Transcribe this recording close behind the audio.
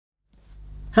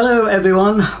Hello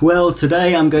everyone, well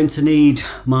today I'm going to need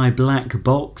my black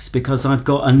box because I've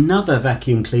got another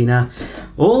vacuum cleaner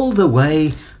all the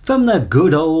way from the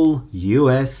good old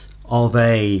US of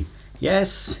A.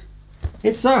 Yes,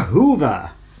 it's a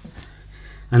Hoover.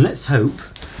 And let's hope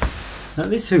that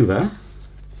this Hoover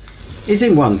is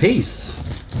in one piece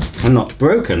and not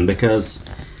broken, because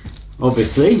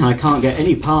obviously I can't get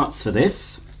any parts for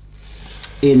this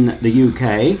in the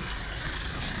UK.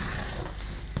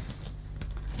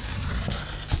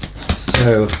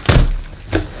 So,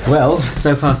 well,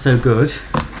 so far so good.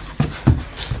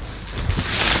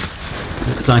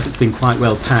 Looks like it's been quite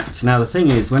well packed. Now the thing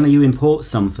is, when you import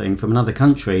something from another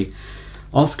country,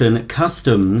 often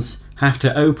customs have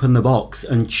to open the box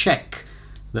and check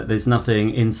that there's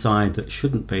nothing inside that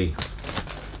shouldn't be.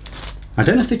 I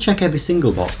don't know if they check every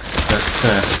single box, but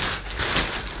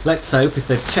let's hope if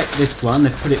they've checked this one,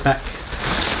 they've put it back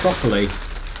properly.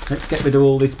 Let's get rid of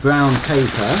all this brown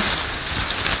paper.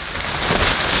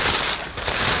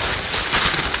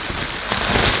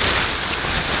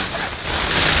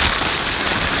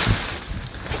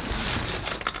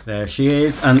 There she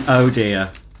is, and oh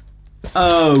dear.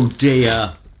 Oh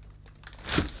dear.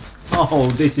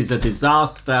 Oh, this is a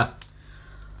disaster.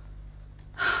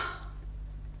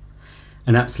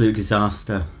 An absolute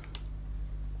disaster.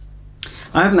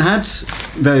 I haven't had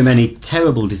very many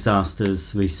terrible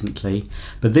disasters recently,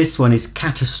 but this one is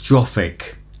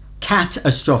catastrophic.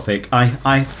 Catastrophic.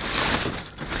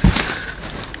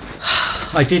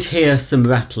 I did hear some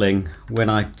rattling when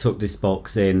I took this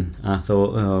box in. I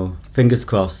thought, oh, fingers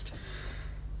crossed.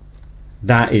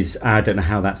 That is, I don't know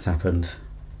how that's happened.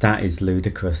 That is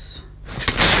ludicrous.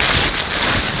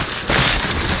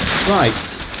 Right.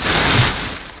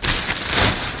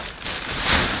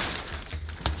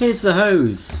 Here's the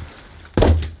hose.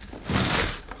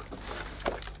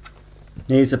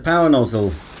 Here's a power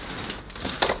nozzle.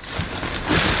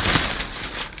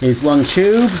 Here's one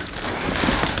tube.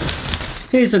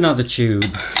 Here's another tube.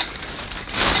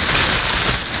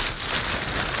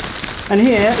 And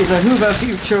here is a Hoover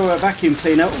Futura vacuum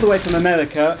cleaner all the way from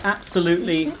America,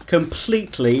 absolutely,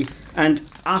 completely and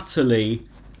utterly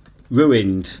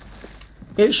ruined.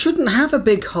 It shouldn't have a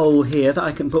big hole here that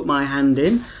I can put my hand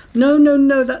in. No, no,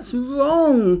 no, that's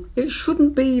wrong. It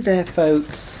shouldn't be there,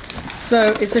 folks. So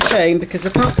it's a shame, because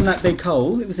apart from that big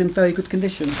hole, it was in very good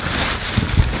condition.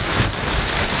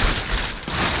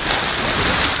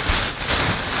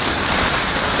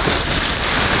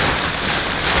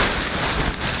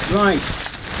 Right.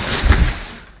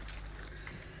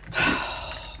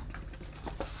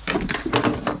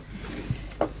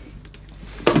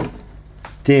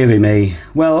 Deary me.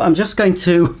 Well, I'm just going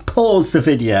to pause the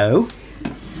video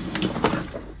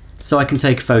so I can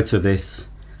take a photo of this.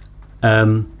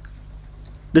 The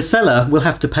seller will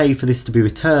have to pay for this to be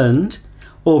returned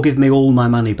or give me all my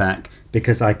money back,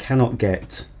 because I cannot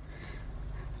get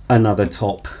another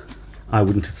top. I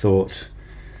wouldn't have thought.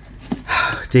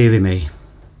 Deary me.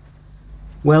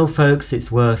 Well folks,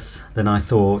 it's worse than I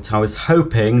thought. I was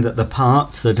hoping that the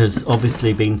part that has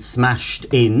obviously been smashed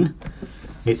in,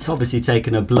 it's obviously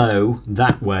taken a blow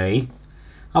that way.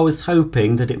 I was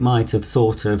hoping that it might have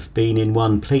sort of been in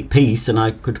one piece and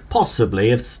I could possibly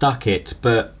have stuck it,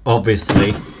 but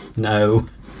obviously no,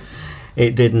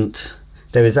 it didn't.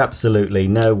 There is absolutely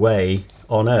no way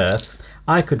on earth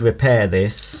I could repair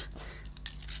this.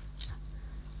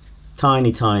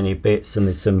 Tiny, tiny bits, and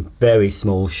there's some very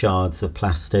small shards of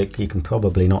plastic you can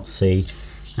probably not see.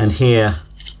 And here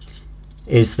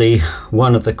is the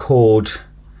one of the cord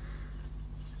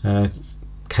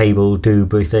cable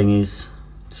doobry thingies.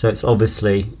 So it's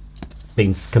obviously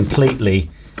been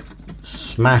completely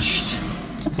smashed.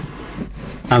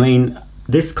 I mean,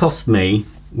 this cost me,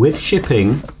 with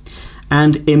shipping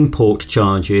and import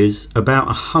charges, about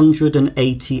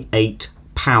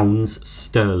 £188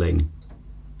 sterling.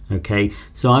 Okay,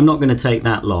 so I'm not going to take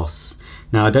that loss.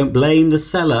 Now I don't blame the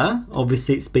seller,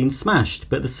 obviously it's been smashed,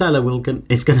 but the seller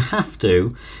is going to have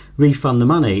to refund the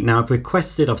money. Now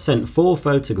I've sent 4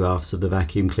 photographs of the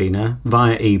vacuum cleaner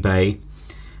via eBay,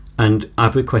 and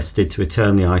I've requested to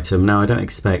return the item. Now I don't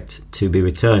expect to be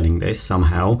returning this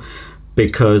somehow,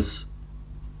 because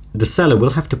the seller will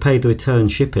have to pay the return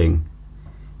shipping.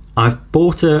 I've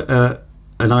bought an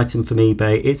item from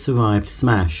eBay, it's arrived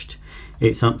smashed.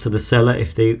 It's up to the seller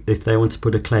if they want to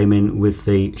put a claim in with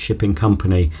the shipping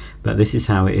company, but this is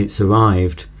how it's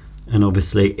arrived, and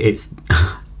obviously it's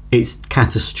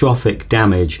catastrophic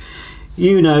damage.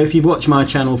 You know, if you've watched my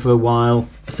channel for a while,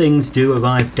 things do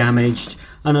arrive damaged,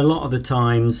 and a lot of the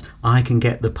times I can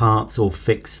get the parts or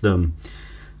fix them.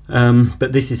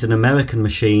 But this is an American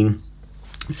machine,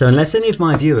 So unless any of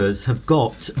my viewers have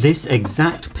got this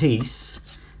exact piece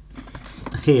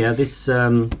here, this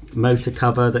motor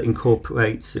cover that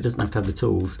incorporates, it doesn't have to have the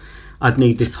tools, I'd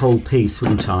need this whole piece,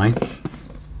 wouldn't I,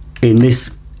 in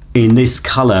this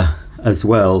colour as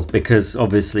well, because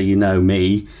obviously you know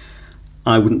me,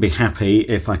 I wouldn't be happy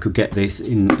if I could get this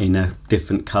in a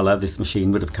different colour. This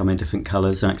machine would have come in different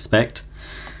colours, I expect.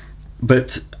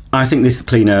 But I think this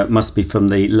cleaner must be from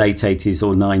the late 80s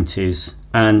or 90s,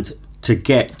 and to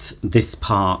get this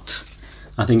part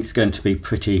I think it's going to be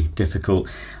pretty difficult.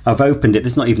 I've opened it,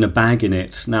 there's not even a bag in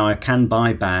it. Now I can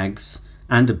buy bags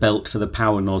and a belt for the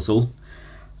power nozzle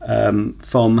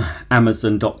from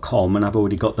Amazon.com, and I've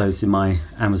already got those in my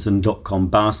Amazon.com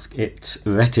basket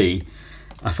ready.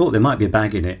 I thought there might be a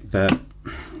bag in it, but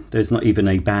there's not even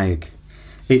a bag.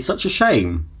 It's such a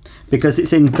shame because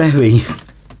it's in very,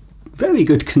 very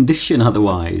good condition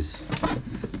otherwise.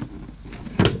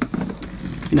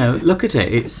 You know, look at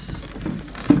it, it's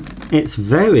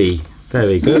very,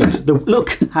 very good.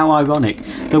 Look how ironic.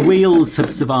 The wheels have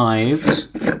survived.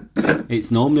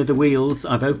 It's normally the wheels.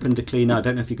 I've opened a cleaner. I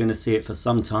don't know if you're going to see it for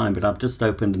some time, but I've just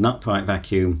opened an upright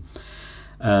vacuum.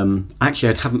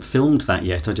 Actually, I haven't filmed that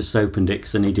yet. I just opened it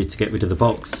because I needed to get rid of the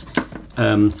box.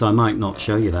 So I might not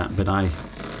show you that, but I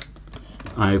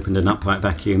opened an upright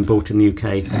vacuum, bought in the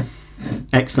UK.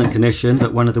 Excellent condition,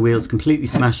 but one of the wheels completely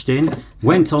smashed in.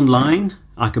 Went online.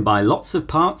 I can buy lots of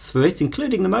parts for it,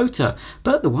 including the motor,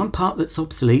 but the one part that's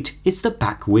obsolete is the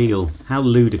back wheel. How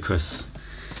ludicrous.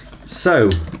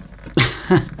 So,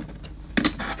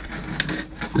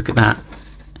 look at that.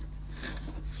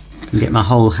 I can get my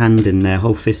whole hand in there,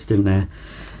 whole fist in there.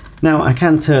 Now I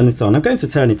can turn this on. I'm going to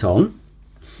turn it on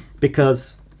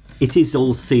because it is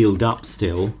all sealed up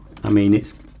still. I mean,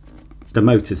 the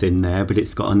motor's in there, but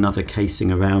it's got another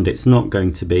casing around it. It's not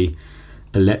going to be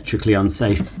electrically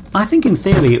unsafe. I think in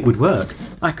theory it would work.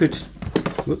 I could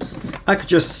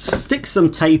just stick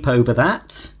some tape over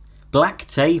that, black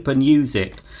tape, and use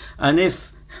it. And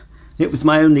if it was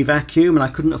my only vacuum and I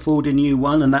couldn't afford a new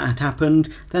one and that had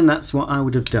happened, then that's what I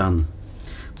would have done.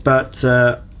 But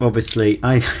obviously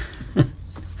I'm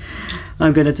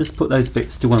going to just put those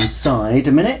bits to one side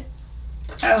a minute.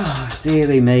 Oh,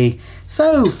 dearie me.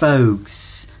 So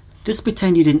folks, just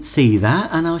pretend you didn't see that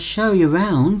and I'll show you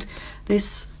around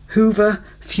this Hoover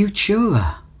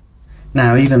Futura.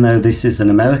 Now, even though this is an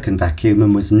American vacuum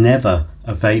and was never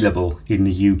available in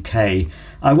the UK,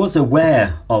 I was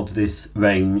aware of this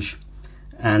range,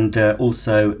 and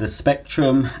also the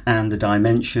Spectrum and the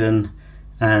Dimension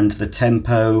and the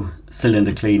Tempo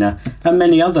cylinder cleaner and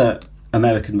many other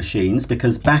American machines,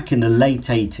 because back in the late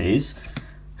 80s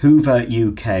Hoover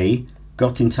UK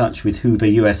got in touch with Hoover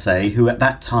USA, who at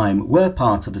that time were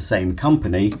part of the same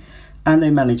company, and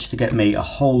they managed to get me a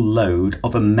whole load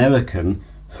of American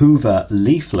Hoover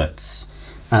leaflets,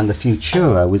 and the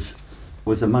Futura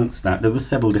was amongst that. There were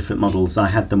several different models. I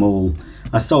had them all.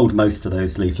 I sold most of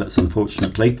those leaflets,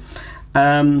 unfortunately,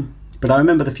 but I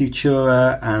remember the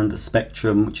Futura and the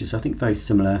Spectrum, which is I think very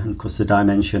similar, and of course the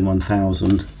Dimension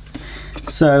 1000.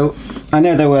 So I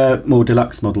know there were more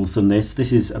deluxe models than this.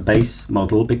 This is a base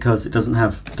model because it doesn't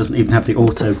even have the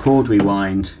auto cord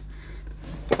rewind.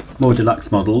 More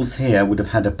deluxe models here would have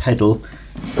had a pedal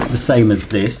the same as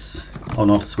this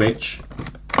on-off switch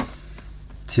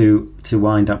to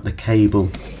wind up the cable.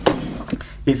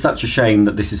 It's such a shame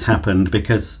that this has happened,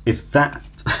 because if that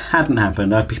hadn't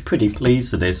happened I'd be pretty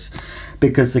pleased with this,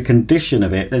 because the condition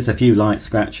of it, there's a few light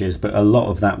scratches but a lot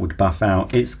of that would buff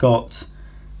out. It's got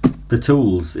the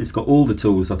tools, it's got all the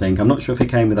tools I think. I'm not sure if it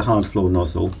came with a hard floor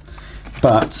nozzle,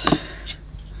 but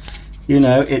you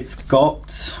know, it's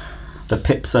got the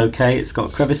pip's okay. It's got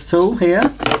a crevice tool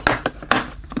here.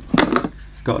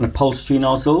 It's got an upholstery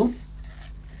nozzle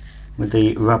with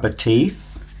the rubber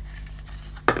teeth,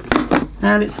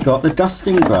 and it's got the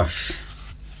dusting brush.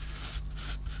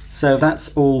 So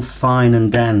that's all fine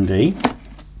and dandy.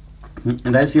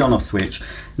 And there's the on-off switch.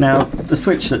 Now the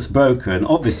switch that's broken,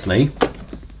 obviously,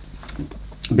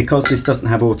 because this doesn't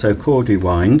have auto cord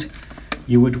rewind,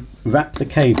 you would wrap the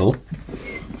cable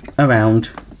around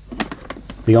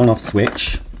the on-off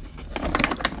switch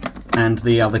and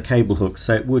the other cable hook,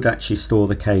 so it would actually store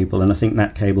the cable, and I think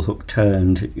that cable hook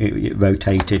turned, it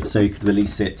rotated, so you could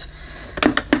release it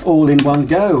all in one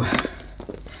go.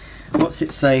 What's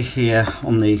it say here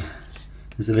on the,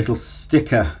 there's a little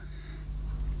sticker.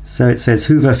 So it says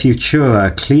Hoover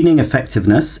Futura cleaning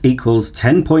effectiveness equals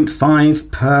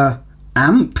 10.5 per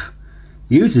amp,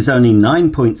 uses only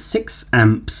 9.6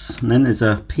 amps, and then there's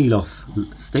a peel off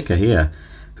sticker here.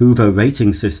 Hoover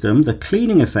rating system, the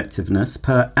cleaning effectiveness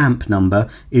per amp number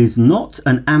is not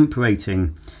an amp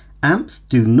rating Amps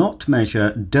do not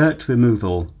measure dirt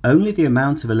removal, only the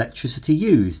amount of electricity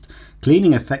used.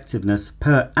 Cleaning effectiveness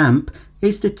per amp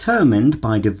is determined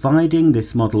by dividing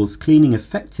this model's cleaning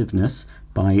effectiveness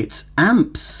by its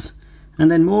amps.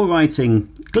 And then more writing.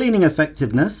 Cleaning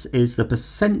effectiveness is the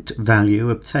percent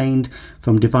value obtained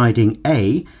from dividing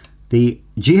A, the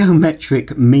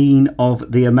geometric mean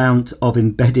of the amount of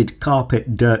embedded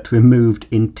carpet dirt removed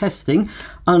in testing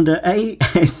under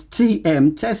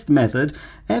ASTM test method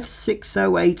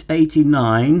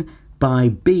F60889, by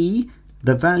B,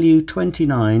 the value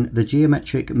 29, the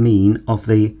geometric mean of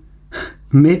the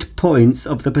midpoints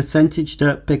of the percentage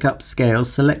dirt pickup scale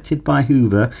selected by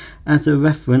Hoover as a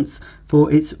reference for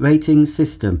its rating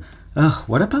system. Oh,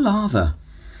 what a palaver.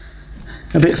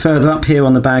 A bit further up here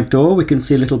on the bag door we can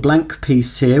see a little blank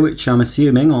piece here, which I'm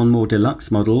assuming on more deluxe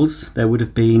models there would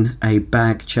have been a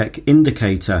bag check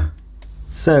indicator.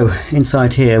 So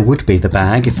inside here would be the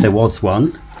bag if there was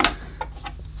one.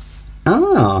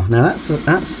 Ah, now that's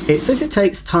it says it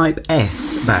takes type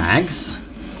S bags,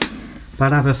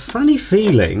 but I have a funny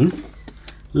feeling,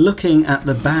 looking at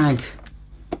the bag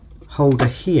holder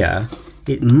here,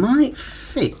 it might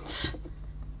fit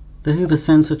the Hoover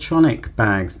Sensortronic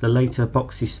bags, the later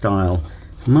boxy style.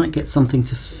 Might get something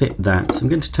to fit that. I'm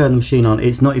going to turn the machine on.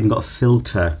 It's not even got a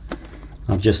filter,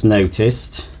 I've just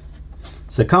noticed.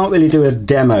 So I can't really do a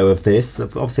demo of this.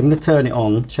 Obviously I'm going to turn it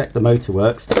on, check the motor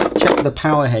works, check the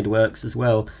power head works as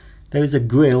well. There is a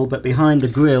grill, but behind the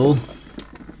grill,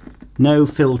 no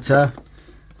filter.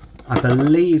 I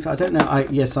believe, I don't know,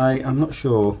 I'm not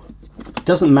sure. It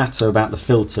doesn't matter about the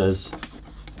filters.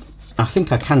 I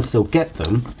think I can still get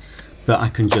them, but I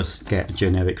can just get a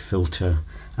generic filter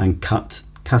and cut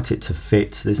it to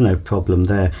fit. There's no problem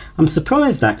there. I'm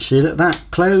surprised actually that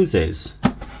closes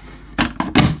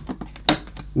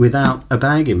without a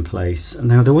bag in place.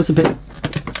 Now there was a bit,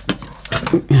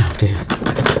 oh dear,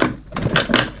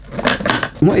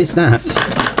 what is that?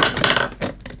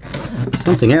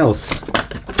 Something else.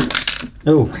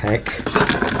 Oh heck.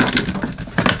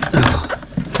 Oh,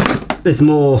 there's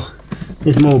more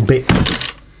bits.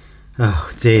 Oh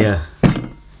dear.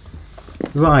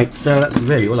 Right, so that's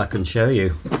really all I can show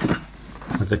you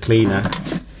of the cleaner.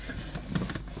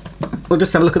 We'll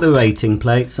just have a look at the rating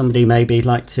plate. Somebody maybe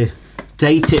like to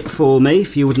date it for me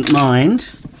if you wouldn't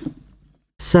mind.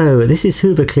 So this is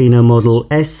Hoover Cleaner model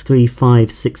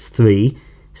S3563,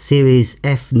 series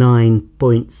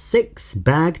F9.6,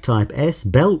 bag type S,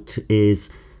 belt is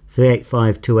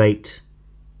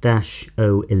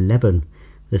 38528-011.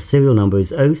 The serial number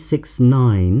is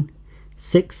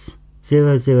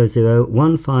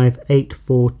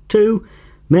 0696000158842,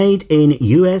 made in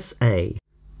USA.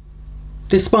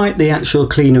 Despite the actual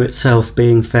cleaner itself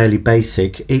being fairly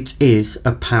basic, it is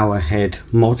a power head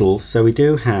model. So we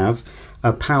do have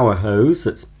a power hose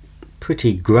that's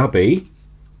pretty grubby,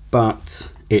 but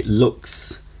it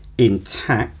looks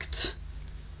intact.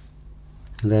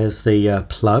 There's the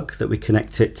plug that we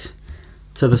connect it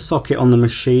to the socket on the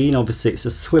machine. Obviously it's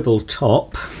a swivel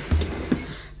top.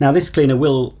 Now this cleaner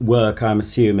will work, I'm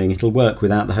assuming it'll work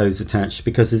without the hose attached,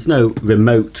 because there's no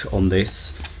remote on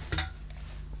this.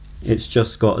 It's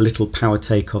just got a little power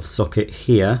takeoff socket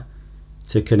here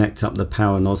to connect up the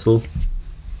power nozzle.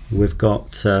 We've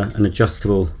got an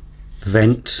adjustable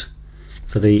vent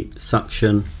for the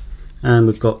suction, and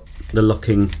we've got the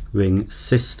locking ring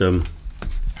system.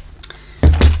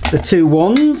 The two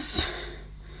wands,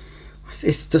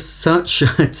 it's just such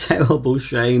a terrible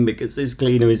shame because this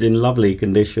cleaner is in lovely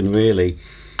condition really.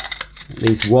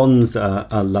 These wands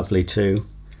are lovely too.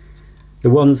 The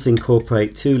wands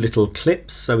incorporate two little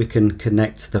clips so we can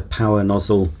connect the power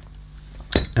nozzle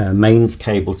mains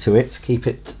cable to it to keep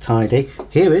it tidy.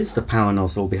 Here is the power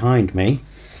nozzle behind me,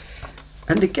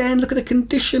 and again look at the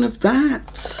condition of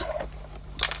that.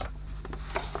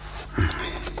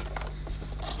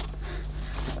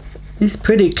 It's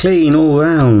pretty clean all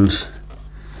round.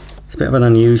 It's a bit of an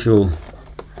unusual.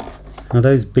 Are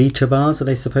those beta bars? Are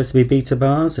they supposed to be beta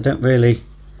bars? They don't really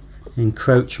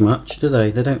encroach much, do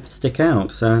they? They don't stick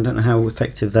out, so I don't know how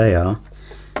effective they are.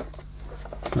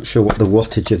 Not sure what the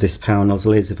wattage of this power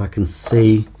nozzle is, if I can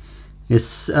see.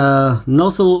 It's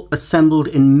nozzle assembled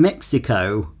in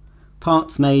Mexico,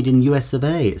 parts made in US of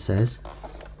A, it says.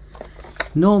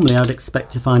 Normally I'd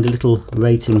expect to find a little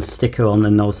rating sticker on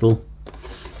the nozzle.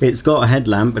 It's got a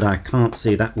headlamp, but I can't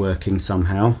see that working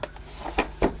somehow.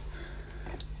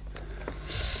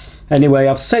 Anyway,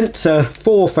 I've sent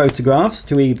 4 photographs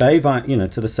to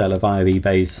eBay, to the seller via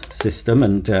eBay's system,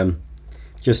 and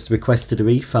just requested a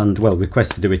refund, well,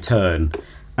 requested a return.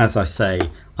 As I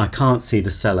say, I can't see the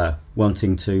seller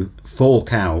wanting to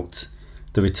fork out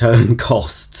the return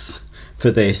costs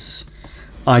for this.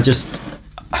 I just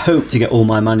hope to get all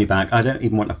my money back. I don't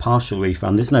even want a partial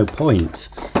refund. There's no point,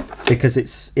 because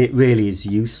it really is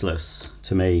useless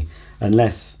to me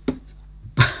unless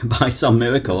by some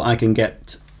miracle I can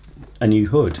get a new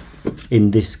hood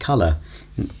in this colour,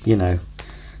 you know.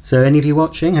 So any of you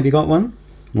watching, have you got one?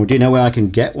 Or do you know where I can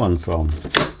get one from?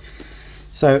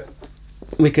 So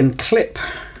we can clip,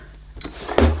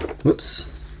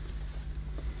 whoops.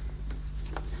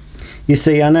 You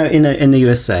see, I know in the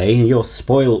USA you're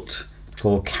spoilt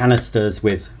for canisters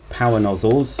with power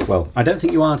nozzles. Well, I don't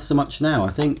think you are so much now. I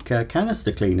think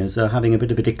canister cleaners are having a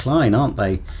bit of a decline, aren't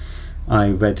they? I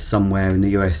read somewhere in the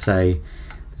USA.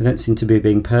 They don't seem to be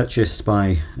being purchased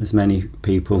by as many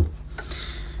people.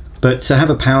 But to have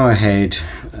a power head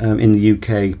in the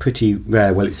UK, pretty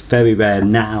rare. Well, it's very rare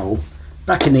now.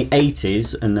 Back in the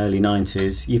 80s and early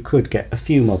 90s, you could get a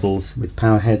few models with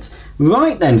power heads.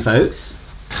 Right then, folks,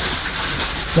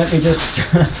 let me just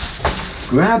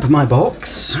grab my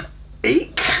box.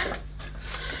 Eek!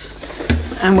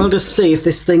 And we'll just see if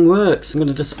this thing works. I'm going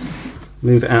to just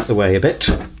move it out the way a bit.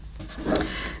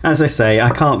 As I say,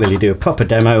 I can't really do a proper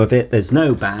demo of it. There's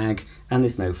no bag and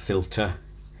there's no filter.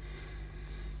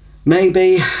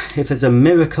 Maybe, if there's a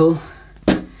miracle,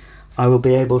 I will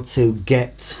be able to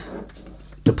get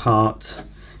the part.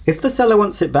 If the seller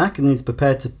wants it back and is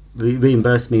prepared to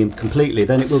reimburse me completely,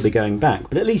 then it will be going back.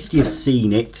 But at least you've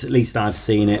seen it. At least I've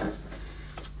seen it.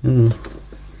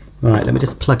 Right, let me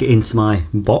just plug it into my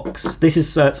box. This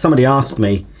is, somebody asked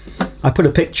me, I put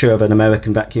a picture of an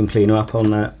American vacuum cleaner up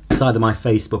on it's either my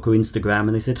Facebook or Instagram,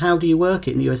 and they said, how do you work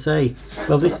it in the USA?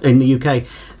 Well, in the UK.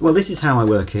 Well, this is how I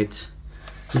work it.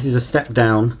 This is a step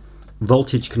down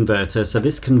voltage converter. So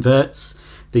this converts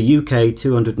the UK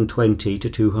 220 to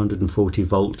 240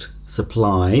 volt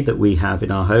supply that we have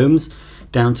in our homes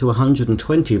down to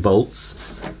 120 volts.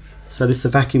 So this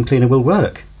vacuum cleaner will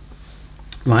work.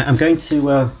 Right, I'm going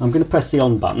to press the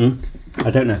on button. I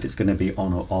don't know if it's going to be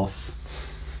on or off.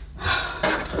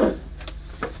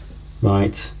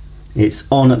 Right, it's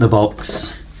on at the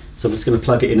box. So I'm just going to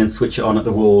plug it in and switch it on at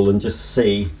the wall and just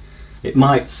see. It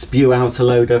might spew out a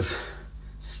load of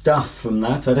stuff from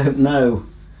that, I don't know.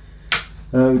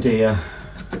 Oh dear.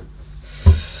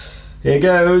 Here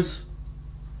goes.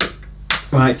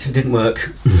 Right, it didn't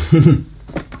work.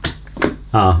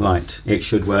 Ah, right, it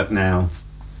should work now.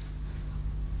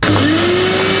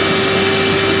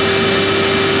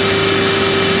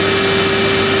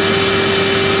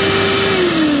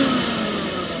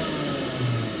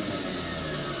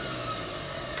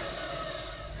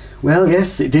 Well,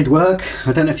 yes, it did work.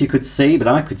 I don't know if you could see, but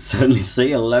I could certainly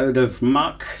see a load of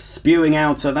muck spewing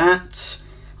out of that.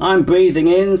 I'm breathing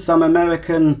in some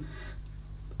American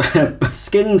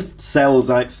skin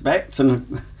cells, I expect,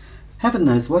 and heaven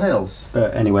knows what else.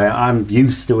 But anyway, I'm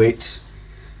used to it.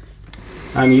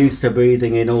 I'm used to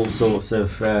breathing in all sorts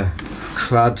of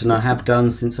crud, and I have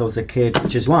done since I was a kid,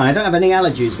 which is why I don't have any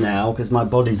allergies now, because my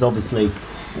body's obviously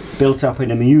built up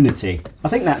in immunity. I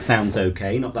think that sounds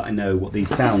okay, not that I know what these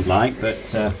sound like,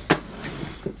 but oh,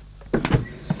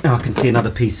 I can see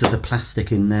another piece of the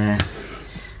plastic in there.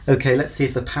 Okay, let's see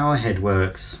if the power head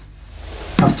works.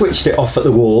 I've switched it off at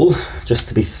the wall just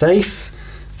to be safe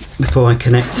before I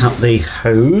connect up the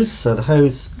hose. So the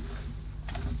hose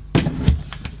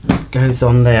goes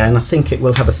on there, and I think it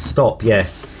will have a stop,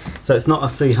 yes. So it's not a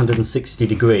 360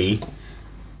 degree,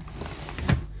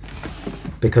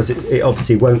 because it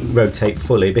obviously won't rotate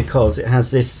fully because it has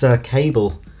this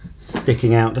cable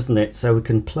sticking out, doesn't it? So we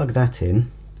can plug that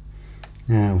in.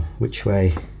 Now, which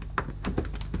way?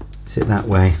 Is it that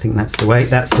way? I think that's the way.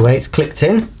 That's the way it's clicked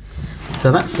in.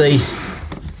 So that's the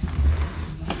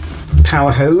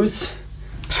power hose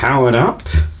powered up.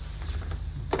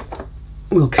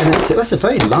 We'll connect it. That's a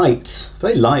very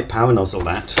light power nozzle,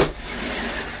 that.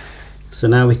 So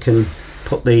now we can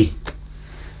put the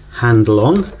handle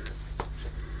on.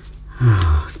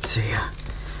 Oh dear.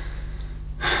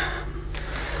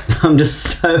 I'm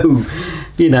just so,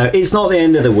 you know, it's not the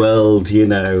end of the world, you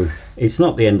know. It's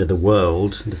not the end of the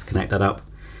world. Just connect that up.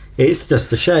 It's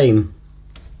just a shame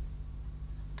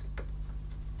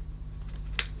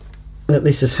that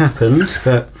this has happened,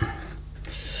 but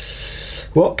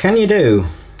what can you do?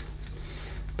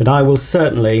 But I will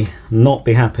certainly not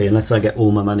be happy unless I get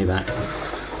all my money back.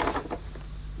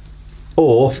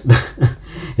 Or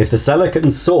if the seller can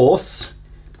source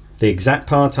the exact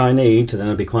part I need, then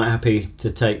I'd be quite happy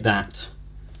to take that.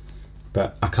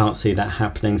 But I can't see that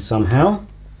happening somehow.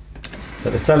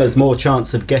 But the seller's more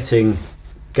chance of getting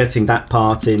that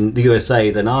part in the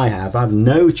USA than I have. I have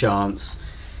no chance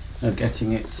of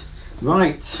getting it.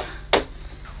 Right.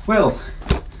 Well,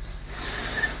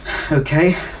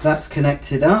 Okay, that's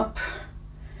connected up.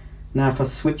 Now if I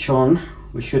switch on,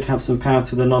 we should have some power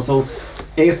to the nozzle.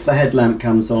 If the headlamp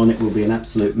comes on, it will be an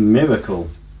absolute miracle.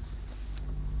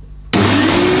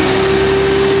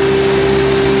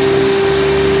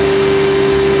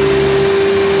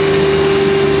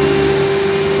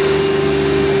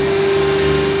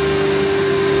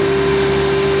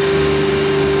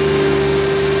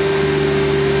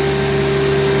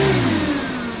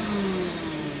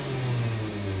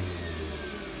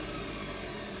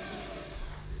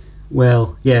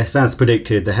 Well, yes, as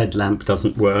predicted, the headlamp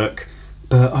doesn't work,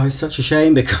 but oh, it's such a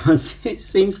shame because it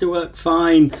seems to work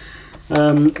fine.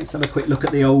 Let's have a quick look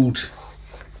at the old.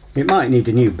 It might need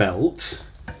a new belt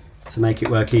to make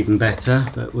it work even better,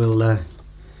 but we'll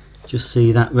just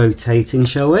see that rotating,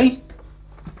 shall we?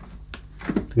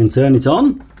 We can turn it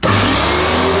on.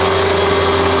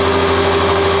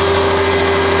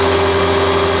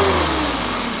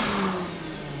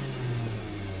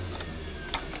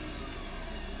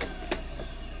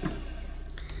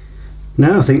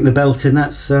 No, I think the belt in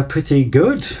that's pretty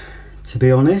good, to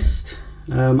be honest.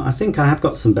 I think I have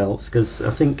got some belts because I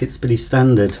think it's pretty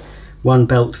standard. One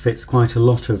belt fits quite a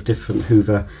lot of different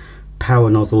Hoover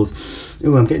power nozzles.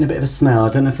 Oh, I'm getting a bit of a smell. I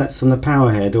don't know if that's from the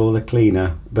power head or the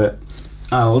cleaner, but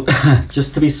I'll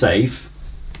just to be safe,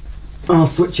 I'll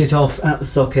switch it off at the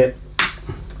socket.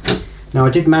 Now I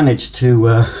did manage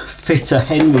to fit a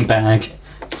Henry bag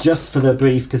just for the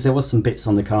brief because there was some bits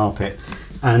on the carpet,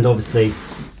 and obviously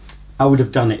I would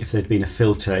have done it if there'd been a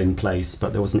filter in place,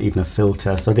 but there wasn't even a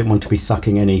filter, so I didn't want to be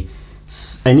sucking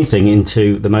anything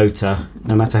into the motor,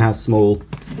 no matter how small.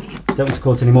 Don't want to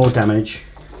cause any more damage.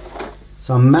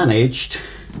 So I managed,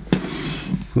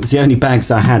 it was the only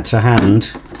bags I had to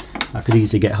hand I could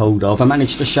easily get hold of. I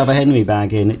managed to shove a Henry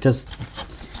bag in. It does,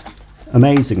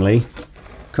 amazingly.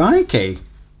 Crikey,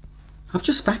 I've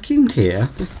just vacuumed here.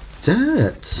 There's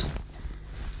dirt.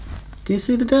 Can you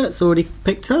see the dirt's already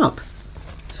picked up?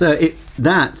 So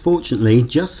that fortunately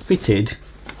just fitted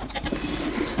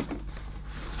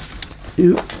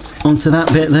onto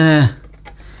that bit there.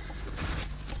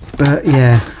 But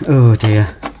yeah, oh dear.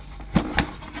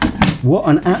 What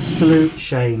an absolute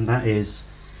shame that is.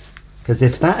 Because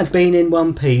if that had been in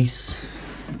one piece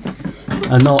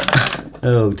and not,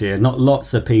 oh dear, not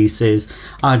lots of pieces,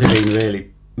 I'd have been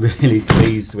really, really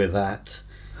pleased with that.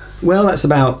 Well, that's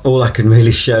about all I can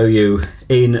really show you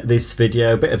in this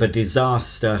video. A bit of a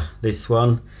disaster, this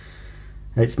one.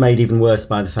 It's made even worse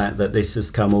by the fact that this has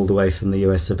come all the way from the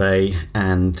US of A,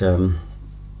 and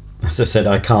as I said,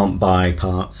 I can't buy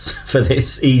parts for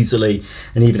this easily,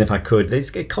 and even if I could,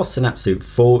 it costs an absolute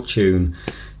fortune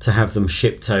to have them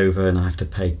shipped over, and I have to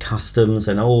pay customs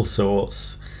and all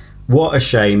sorts. What a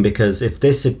shame, because if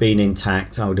this had been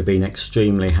intact, I would have been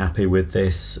extremely happy with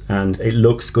this, and it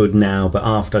looks good now, but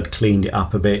after I'd cleaned it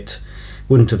up a bit,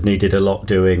 wouldn't have needed a lot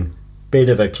doing. Bit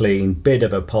of a clean, bit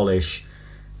of a polish,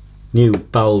 new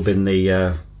bulb in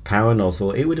the power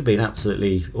nozzle, it would have been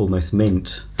absolutely almost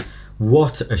mint.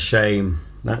 What a shame.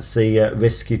 That's the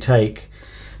risk you take.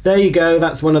 There you go,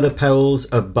 that's one of the perils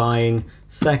of buying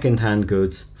second-hand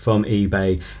goods from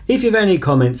eBay. If you have any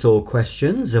comments or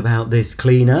questions about this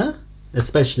cleaner,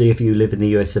 especially if you live in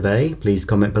the US of A, please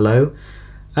comment below.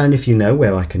 And if you know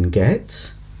where I can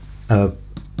get a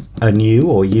new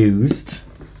or used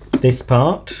this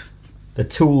part, the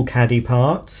tool caddy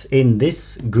part in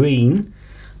this green,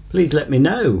 please let me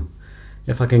know.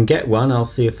 If I can get one, I'll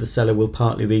see if the seller will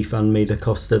partly refund me the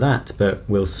cost of that, but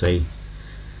we'll see.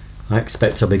 I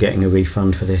expect I'll be getting a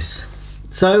refund for this.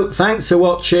 So thanks for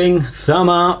watching. Thumb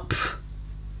up,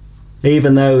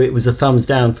 even though it was a thumbs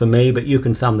down for me, but you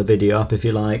can thumb the video up if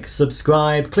you like.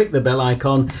 Subscribe, click the bell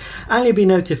icon, and you'll be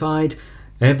notified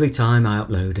every time I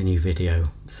upload a new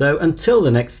video. So until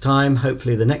the next time,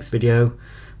 hopefully the next video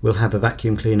will have a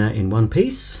vacuum cleaner in one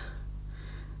piece.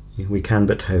 We can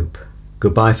but hope.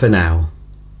 Goodbye for now.